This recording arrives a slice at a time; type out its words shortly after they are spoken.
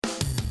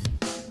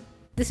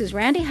This is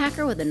Randy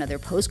Hacker with another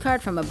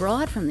postcard from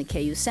abroad from the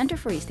KU Center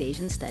for East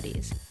Asian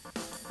Studies.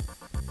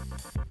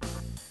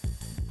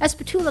 As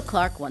Petula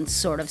Clark once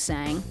sort of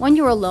sang, when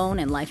you're alone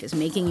and life is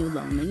making you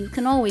lonely, you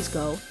can always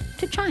go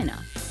to China.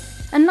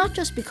 And not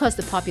just because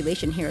the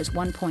population here is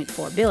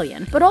 1.4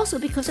 billion, but also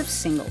because of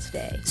Singles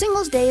Day.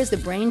 Singles Day is the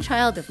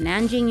brainchild of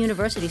Nanjing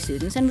University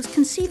students and was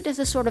conceived as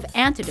a sort of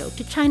antidote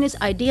to China's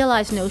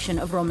idealized notion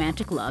of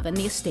romantic love and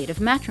the estate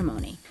of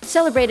matrimony.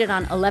 Celebrated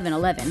on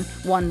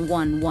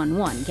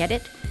 11/11, get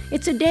it?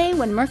 It's a day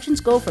when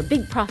merchants go for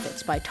big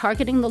profits by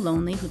targeting the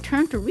lonely who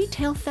turn to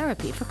retail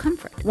therapy for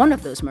comfort. One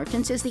of those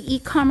merchants is the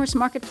e-commerce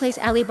marketplace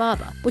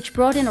Alibaba, which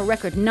brought in a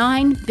record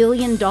 $9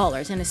 billion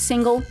in a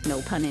single,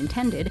 no pun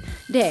intended,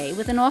 day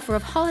with an offer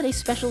of holiday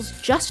specials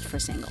just for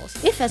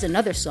singles. If, as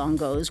another song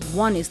goes,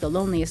 one is the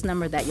loneliest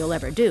number that you'll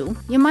ever do,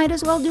 you might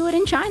as well do it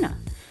in China.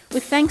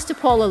 With thanks to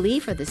Paula Lee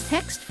for this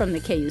text from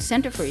the KU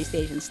Center for East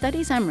Asian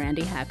Studies, I'm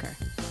Randy Hacker.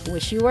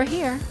 Wish you were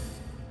here.